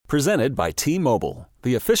Presented by T-Mobile,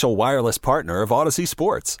 the official wireless partner of Odyssey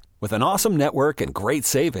Sports. With an awesome network and great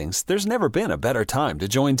savings, there's never been a better time to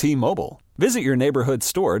join T-Mobile. Visit your neighborhood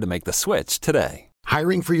store to make the switch today.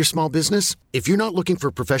 Hiring for your small business? If you're not looking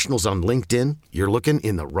for professionals on LinkedIn, you're looking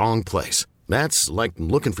in the wrong place. That's like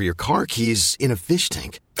looking for your car keys in a fish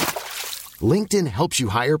tank. LinkedIn helps you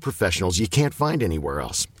hire professionals you can't find anywhere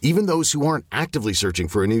else, even those who aren't actively searching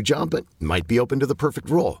for a new job but might be open to the perfect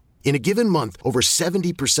role. In a given month, over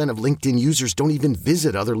 70% of LinkedIn users don't even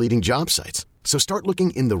visit other leading job sites. So start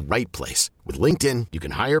looking in the right place. With LinkedIn, you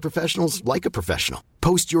can hire professionals like a professional.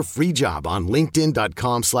 Post your free job on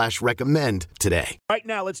linkedin.com/recommend today. Right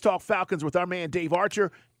now, let's talk Falcons with our man Dave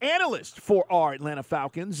Archer, analyst for our Atlanta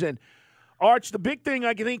Falcons. And Arch, the big thing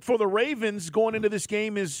I think for the Ravens going into this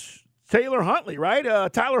game is Tyler Huntley,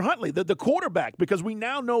 right? Tyler Huntley, the quarterback, because we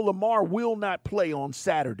now know Lamar will not play on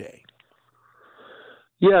Saturday.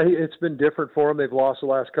 Yeah, it's been different for them. They've lost the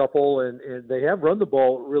last couple, and they have run the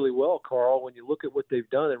ball really well, Carl. When you look at what they've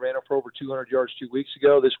done, they ran up for over 200 yards 2 weeks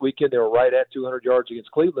ago. This weekend, they were right at 200 yards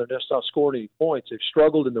against Cleveland. They're just not scoring any points. They've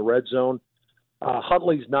struggled in the red zone.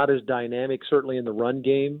 Huntley's not as dynamic, certainly in the run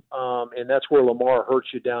game, and that's where Lamar hurts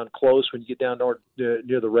you down close when you get down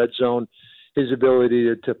near the red zone. His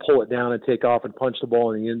ability to pull it down and take off and punch the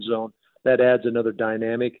ball in the end zone, that adds another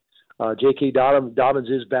dynamic. J.K. Dobbins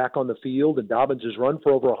is back on the field, and Dobbins has run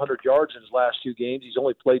for over 100 yards in his last two games. He's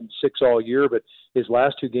only played in 6 all year, but his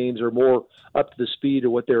last two games are more up to the speed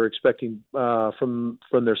of what they were expecting from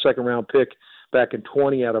their second-round pick back in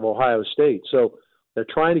 20 out of Ohio State. So they're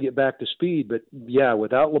trying to get back to speed, but, yeah,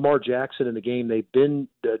 without Lamar Jackson in the game, they've been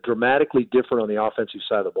dramatically different on the offensive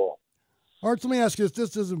side of the ball. Arch, let me ask you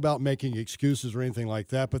this isn't about making excuses or anything like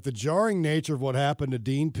that, but the jarring nature of what happened to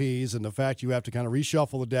Dean Pease and the fact you have to kind of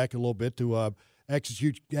reshuffle the deck a little bit to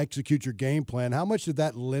execute your game plan, how much did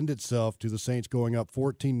that lend itself to the Saints going up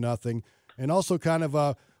 14-0 and also kind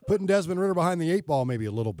of putting Desmond Ridder behind the 8 ball maybe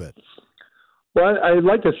a little bit? Well, I'd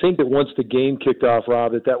like to think that once the game kicked off,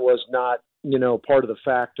 Rob, that was not, part of the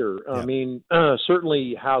factor. Yeah. I mean,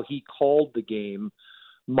 certainly how he called the game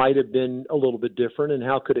might have been a little bit different, and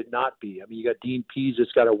how could it not be? I mean, you got Dean Pease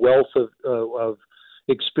that's got a wealth of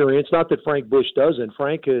experience. Not that Frank Bush doesn't.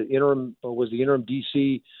 Frank was the interim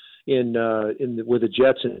DC with the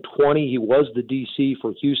Jets in 20. He was the DC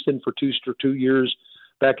for Houston for 2 years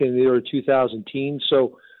back in the early 2000 teens.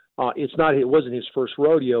 So it wasn't his first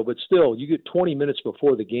rodeo, but still, you get 20 minutes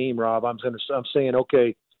before the game, Rob. I'm saying,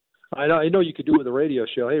 okay, I know you could do it with a radio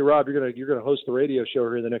show. Hey, Rob, you're gonna host the radio show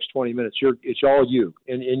here in the next 20 minutes. It's all you,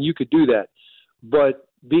 and you could do that. But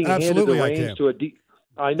being Absolutely, handed the reins to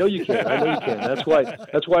I know you can. That's why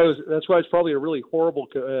it's probably a really horrible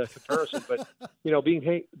comparison. But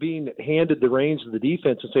being handed the reins of the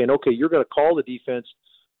defense and saying, okay, you're going to call the defense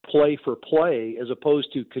play for play, as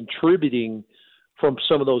opposed to contributing from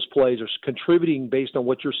some of those plays, or contributing based on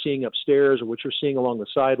what you're seeing upstairs or what you're seeing along the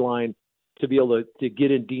sideline, to be able to get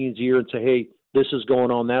in Dean's ear and say, hey, this is going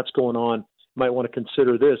on, that's going on, you might want to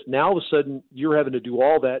consider this. Now, all of a sudden, you're having to do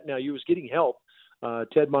all that. Now, you was getting help.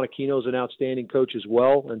 Ted Monachino is an outstanding coach as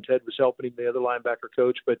well, and Ted was helping him, the other linebacker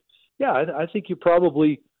coach. But, yeah, I think you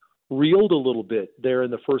probably reeled a little bit there in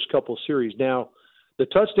the first couple of series. Now, the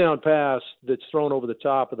touchdown pass that's thrown over the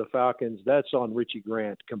top of the Falcons, that's on Richie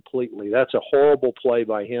Grant completely. That's a horrible play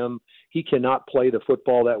by him. He cannot play the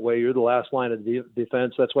football that way. You're the last line of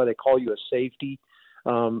defense. That's why they call you a safety.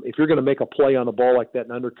 If you're going to make a play on the ball like that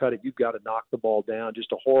and undercut it, you've got to knock the ball down.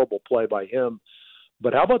 Just a horrible play by him.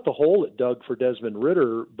 But how about the hole it dug for Desmond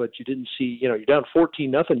Ridder, but you didn't see, you're down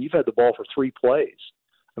 14-0. You've had the ball for 3 plays.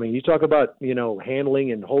 I mean, you talk about,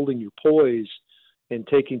 handling and holding your poise and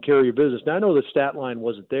taking care of your business. Now, I know the stat line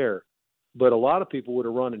wasn't there, but a lot of people would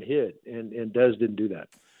have run and hid, and Des didn't do that.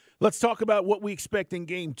 Let's talk about what we expect in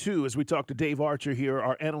Game 2 as we talk to Dave Archer here,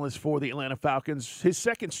 our analyst for the Atlanta Falcons. His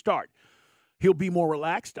second start, he'll be more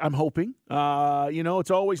relaxed, I'm hoping.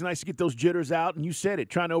 It's always nice to get those jitters out, and you said it,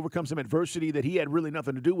 trying to overcome some adversity that he had really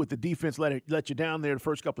nothing to do with. The defense let you down there the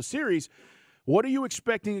first couple of series. What are you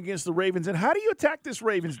expecting against the Ravens, and how do you attack this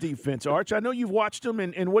Ravens defense, Arch? I know you've watched them,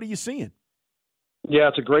 and what are you seeing? Yeah,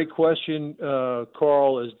 it's a great question,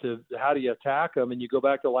 Carl, as to how do you attack them. And you go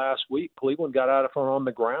back to last week, Cleveland got out of front on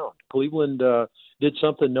the ground. Cleveland did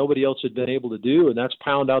something nobody else had been able to do, and that's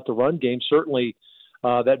pound out the run game. Certainly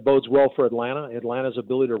that bodes well for Atlanta. Atlanta's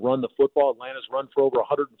ability to run the football. Atlanta's run for over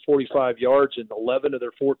 145 yards in 11 of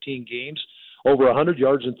their 14 games, over 100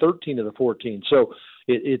 yards in 13 of the 14. So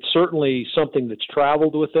it's certainly something that's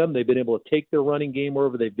traveled with them. They've been able to take their running game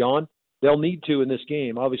wherever they've gone. They'll need to in this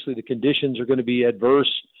game. Obviously, the conditions are going to be adverse.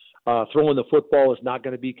 Throwing the football is not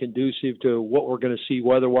going to be conducive to what we're going to see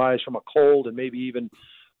weather-wise from a cold and maybe even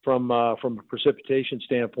from a precipitation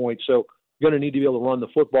standpoint. So going to need to be able to run the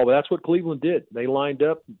football. But that's what Cleveland did. They lined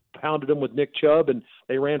up, pounded them with Nick Chubb, and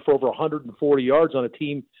they ran for over 140 yards on a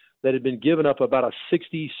team that had been giving up about a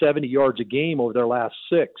 60, 70 yards a game over their last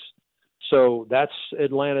 6. So that's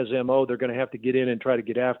Atlanta's MO. They're going to have to get in and try to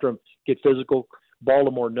get after them, get physical.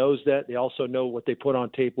 Baltimore knows that. They also know what they put on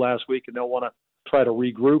tape last week, and they'll want to try to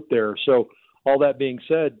regroup there. So all that being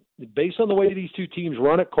said, based on the way these two teams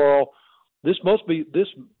run it, Carl, this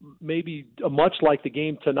may be much like the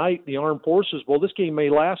game tonight, the Armed Forces. Well, this game may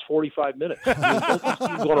last 45 minutes. I mean, both these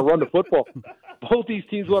teams want to run the football. Both these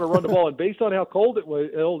teams want to run the ball, and based on how cold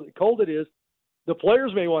it is, the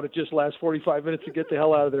players may want to just last 45 minutes to get the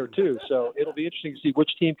hell out of there too. So it'll be interesting to see which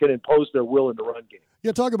team can impose their will in the run game.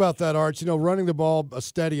 Yeah, talk about that, Arch. Running the ball a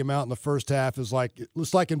steady amount in the first half is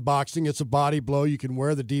it's like in boxing. It's a body blow. You can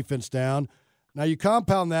wear the defense down. Now, you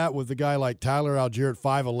compound that with a guy like Tyler Algier at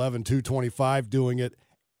 5'11", 225 doing it,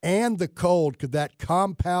 and the cold. Could that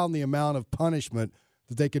compound the amount of punishment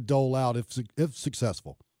that they could dole out if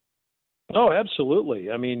successful? Oh, absolutely.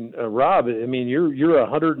 I mean, Rob, you're a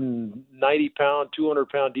 190-pound,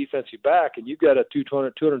 200-pound defensive back, and you've got a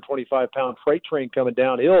 225-pound freight train coming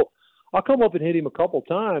downhill. I'll come up and hit him a couple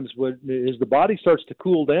times, but as the body starts to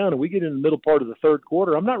cool down and we get in the middle part of the third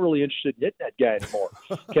quarter, I'm not really interested in hitting that guy anymore.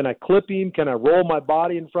 Can I clip him? Can I roll my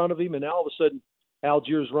body in front of him? And now all of a sudden,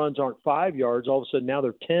 Algier's runs aren't 5 yards. All of a sudden, now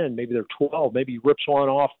they're 10, maybe they're 12. Maybe he rips one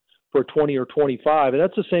off for 20 or 25. And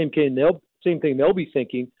that's the same thing they'll be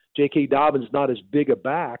thinking. J.K. Dobbins not as big a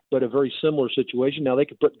back, but a very similar situation. Now they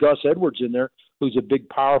could put Gus Edwards in there, who's a big,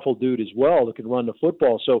 powerful dude as well that can run the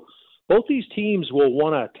football. So both these teams will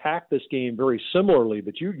want to attack this game very similarly.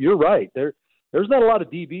 But you're right. There's not a lot of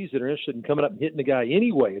DBs that are interested in coming up and hitting the guy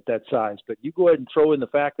anyway at that size. But you go ahead and throw in the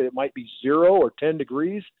fact that it might be 0 or 10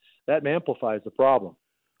 degrees, that amplifies the problem.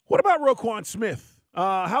 What about Roquan Smith?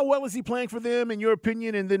 How well is he playing for them, in your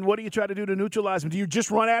opinion? And then what do you try to do to neutralize him? Do you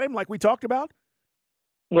just run at him like we talked about?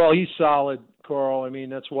 Well, he's solid, Carl. I mean,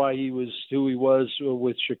 that's why he was who he was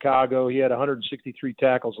with Chicago. He had 163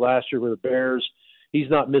 tackles last year with the Bears. He's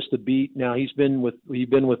not missed a beat. Now he's been with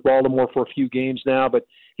Baltimore for a few games now, but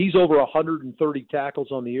he's over 130 tackles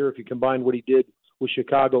on the year if you combine what he did with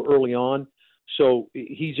Chicago early on. So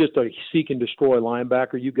he's just a seek and destroy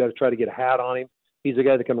linebacker. You've got to try to get a hat on him. He's a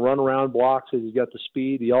guy that can run around blocks. He's got the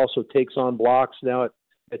speed. He also takes on blocks now at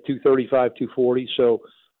 235, 240. So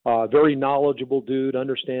very knowledgeable dude,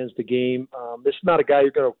 understands the game. This is not a guy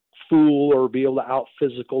you're going to fool or be able to out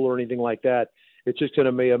physical or anything like that. It's just going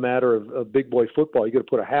to be a matter of big boy football. You got to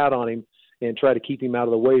put a hat on him and try to keep him out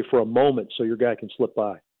of the way for a moment so your guy can slip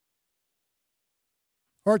by.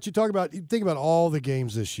 Art, you think about all the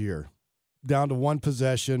games this year, down to one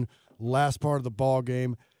possession, last part of the ball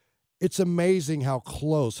game. It's amazing how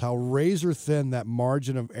close, how razor thin that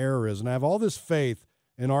margin of error is. And I have all this faith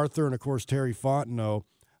in Arthur and, of course, Terry Fontenot.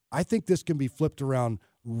 I think this can be flipped around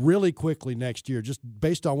really quickly next year, just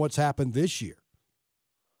based on what's happened this year.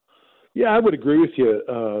 Yeah, I would agree with you,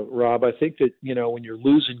 Rob. I think that, when you're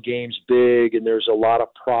losing games big and there's a lot of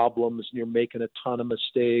problems and you're making a ton of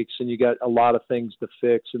mistakes and you got a lot of things to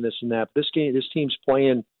fix and this and that. This team's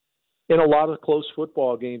playing in a lot of close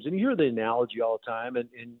football games. And you hear the analogy all the time and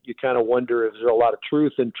you kind of wonder if there's a lot of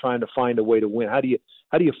truth in trying to find a way to win. How do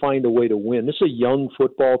you find a way to win? This is a young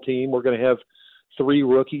football team. We're going to have 3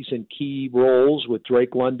 rookies in key roles with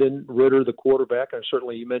Drake London, Ritter, the quarterback, and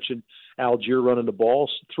certainly you mentioned Algier running the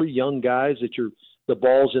ball. 3 young guys that the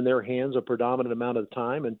ball's in their hands a predominant amount of the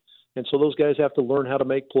time, and so those guys have to learn how to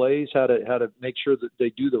make plays, how to make sure that they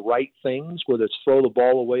do the right things, whether it's throw the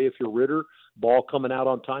ball away if you're Ritter, ball coming out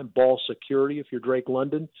on time, ball security if you're Drake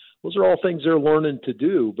London. Those are all things they're learning to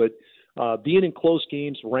do, but being in close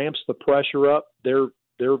games ramps the pressure up. They're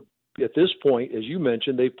at this point, as you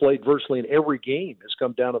mentioned, they've played virtually in every game. It's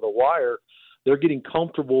come down to the wire. They're getting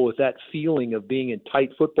comfortable with that feeling of being in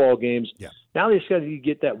tight football games. Yeah. Now they just got to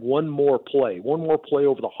get that one more play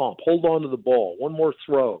over the hump, hold on to the ball, one more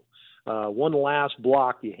throw, one last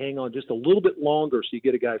block. You hang on just a little bit longer so you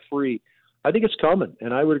get a guy free. I think it's coming,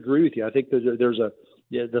 and I would agree with you. I think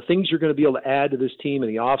the things you're going to be able to add to this team in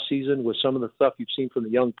the offseason with some of the stuff you've seen from the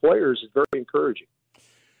young players is very encouraging.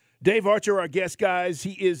 Dave Archer, our guest, guys.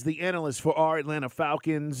 He is the analyst for our Atlanta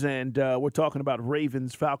Falcons, and we're talking about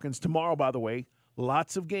Ravens, Falcons tomorrow, by the way.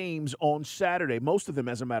 Lots of games on Saturday, most of them,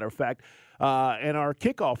 as a matter of fact. And our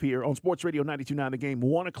kickoff here on Sports Radio 92.9 The Game,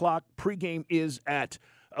 1 o'clock. Pregame is at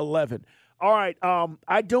 11. All right,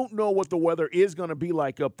 I don't know what the weather is going to be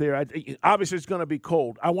like up there. Obviously, it's going to be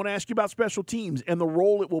cold. I want to ask you about special teams and the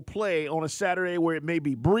role it will play on a Saturday where it may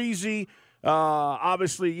be breezy,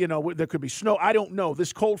 Obviously, you know, there could be snow. I don't know.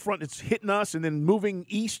 This cold front is hitting us and then moving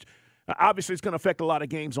east. Obviously, it's going to affect a lot of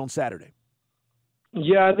games on Saturday.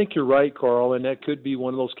 Yeah, I think you're right, Carl, and that could be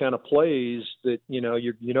one of those kind of plays that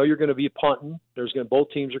you're going to be punting.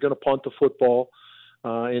 Both teams are going to punt the football,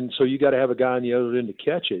 and so you got to have a guy on the other end to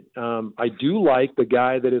catch it. I do like the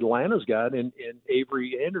guy that Atlanta's got in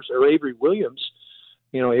Avery Williams.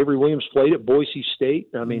 You know, Avery Williams played at Boise State.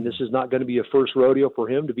 I mean, this is not going to be a first rodeo for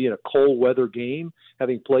him to be in a cold weather game,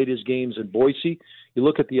 having played his games in Boise. You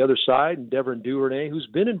look at the other side, and Devin Duvernay, who's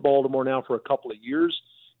been in Baltimore now for a couple of years.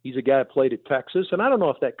 He's a guy that played at Texas, and I don't know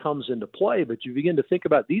if that comes into play, but you begin to think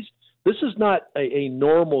about these. This is not a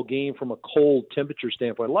normal game from a cold temperature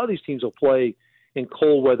standpoint. A lot of these teams will play in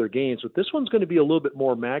cold weather games, but this one's going to be a little bit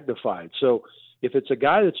more magnified. So if it's a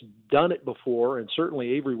guy that's done it before, and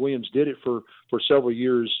certainly Avery Williams did it for several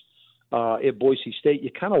years at Boise State, you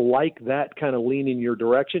kind of like that kind of lean in your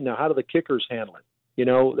direction. Now, how do the kickers handle it? You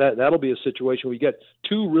know, that'll be a situation where you get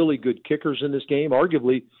two really good kickers in this game,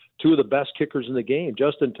 arguably two of the best kickers in the game.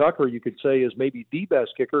 Justin Tucker, you could say, is maybe the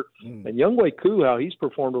best kicker. And Younghoe Koo, how he's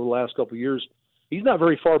performed over the last couple of years, he's not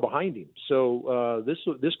very far behind him. So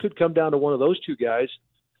this could come down to one of those two guys,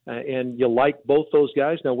 and you like both those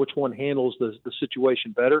guys. Now, which one handles the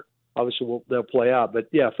situation better? Obviously, they'll play out. But,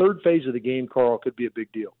 yeah, third phase of the game, Carl, could be a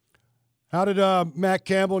big deal. How did Matt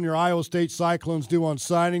Campbell and your Iowa State Cyclones do on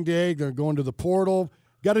signing day? They're going to the portal.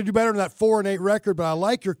 Got to do better than that 4-8 record, but I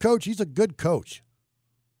like your coach. He's a good coach.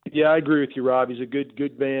 Yeah, I agree with you, Rob. He's a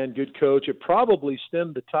good man, good coach. It probably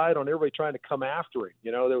stemmed the tide on everybody trying to come after him.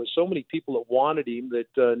 You know, there was so many people that wanted him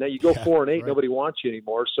that now you go 4-8, right. Nobody wants you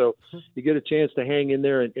anymore. So you get a chance to hang in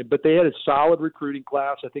there. But they had a solid recruiting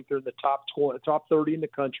class. I think they're in the top 30 in the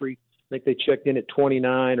country. I think they checked in at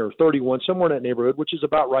 29 or 31, somewhere in that neighborhood, which is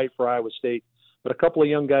about right for Iowa State. But a couple of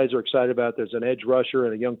young guys are excited about it. There's an edge rusher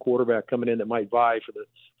and a young quarterback coming in that might vie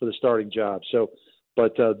for the starting job. So,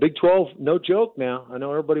 but Big 12, no joke now. I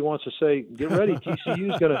know everybody wants to say, get ready.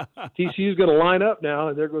 TCU's gonna line up now,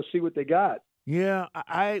 and they're going to see what they got. Yeah,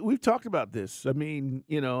 we've talked about this. I mean,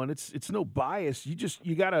 you know, and it's no bias.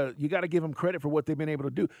 You gotta give them credit for what they've been able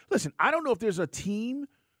to do. Listen, I don't know if there's a team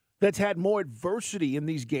that's had more adversity in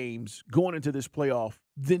these games going into this playoff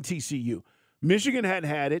than TCU. Michigan hadn't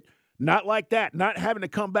had it. Not like that. Not having to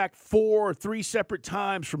come back 4 or 3 separate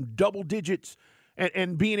times from double digits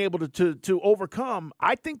and being able to overcome.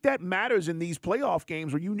 I think that matters in these playoff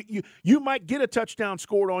games where you might get a touchdown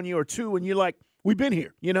scored on you or two, and you're like, we've been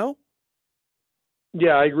here, you know?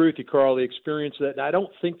 Yeah, I agree with you, Carl. The experience that I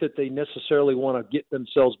don't think that they necessarily want to get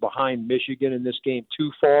themselves behind Michigan in this game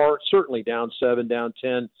too far. Certainly down 7, down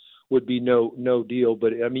 10 would be no deal.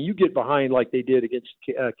 But, I mean, you get behind like they did against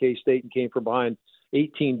K-State and came from behind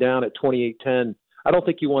 18 down at 28-10. I don't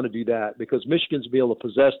think you want to do that because Michigan's be able to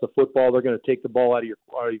possess the football. They're going to take the ball out of your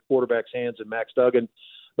quarterback's hands, and Max Duggan,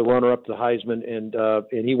 the runner-up to Heisman, and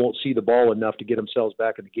he won't see the ball enough to get themselves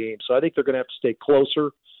back in the game. So I think they're going to have to stay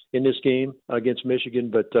closer in this game against Michigan.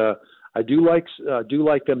 But I do like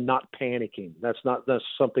them not panicking. That's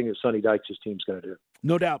something that Sonny Dykes' team's going to do.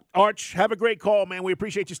 No doubt. Arch, have a great call, man. We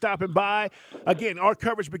appreciate you stopping by. Again, our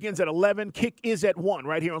coverage begins at 11. Kick is at 1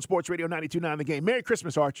 right here on Sports Radio 92.9 The Game. Merry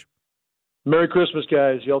Christmas, Arch. Merry Christmas,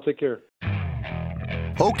 guys. Y'all take care.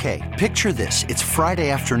 Okay, picture this. It's Friday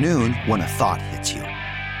afternoon when a thought hits you.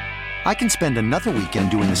 I can spend another weekend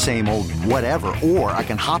doing the same old whatever, or I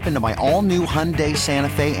can hop into my all-new Hyundai Santa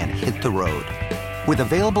Fe and hit the road. With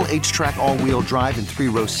available H-Track all-wheel drive and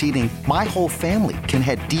 3-row seating, my whole family can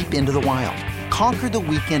head deep into the wild. Conquer the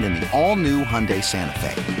weekend in the all-new Hyundai Santa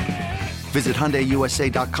Fe. Visit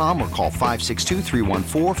HyundaiUSA.com or call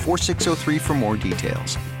 562-314-4603 for more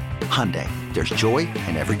details. Hyundai, there's joy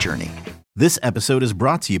in every journey. This episode is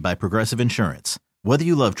brought to you by Progressive Insurance. Whether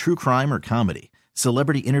you love true crime or comedy,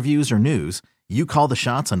 celebrity interviews or news, you call the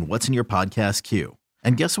shots on what's in your podcast queue.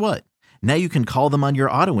 And guess what? Now you can call them on your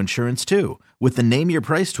auto insurance too with the Name Your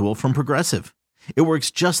Price tool from Progressive. It works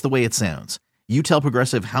just the way it sounds. You tell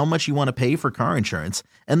Progressive how much you want to pay for car insurance,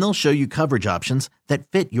 and they'll show you coverage options that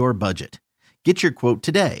fit your budget. Get your quote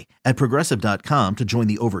today at Progressive.com to join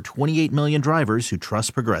the over 28 million drivers who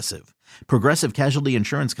trust Progressive. Progressive Casualty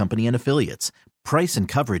Insurance Company and Affiliates. Price and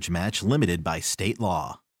coverage match limited by state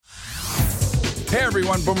law. Hey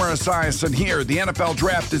everyone, Boomer Esiason here. The NFL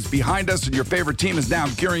Draft is behind us and your favorite team is now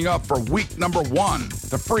gearing up for week number 1.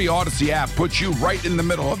 The free Odyssey app puts you right in the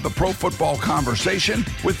middle of the pro football conversation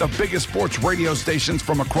with the biggest sports radio stations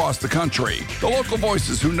from across the country. The local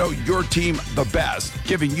voices who know your team the best,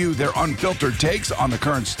 giving you their unfiltered takes on the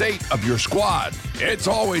current state of your squad. It's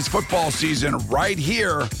always football season right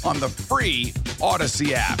here on the free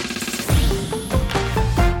Odyssey app.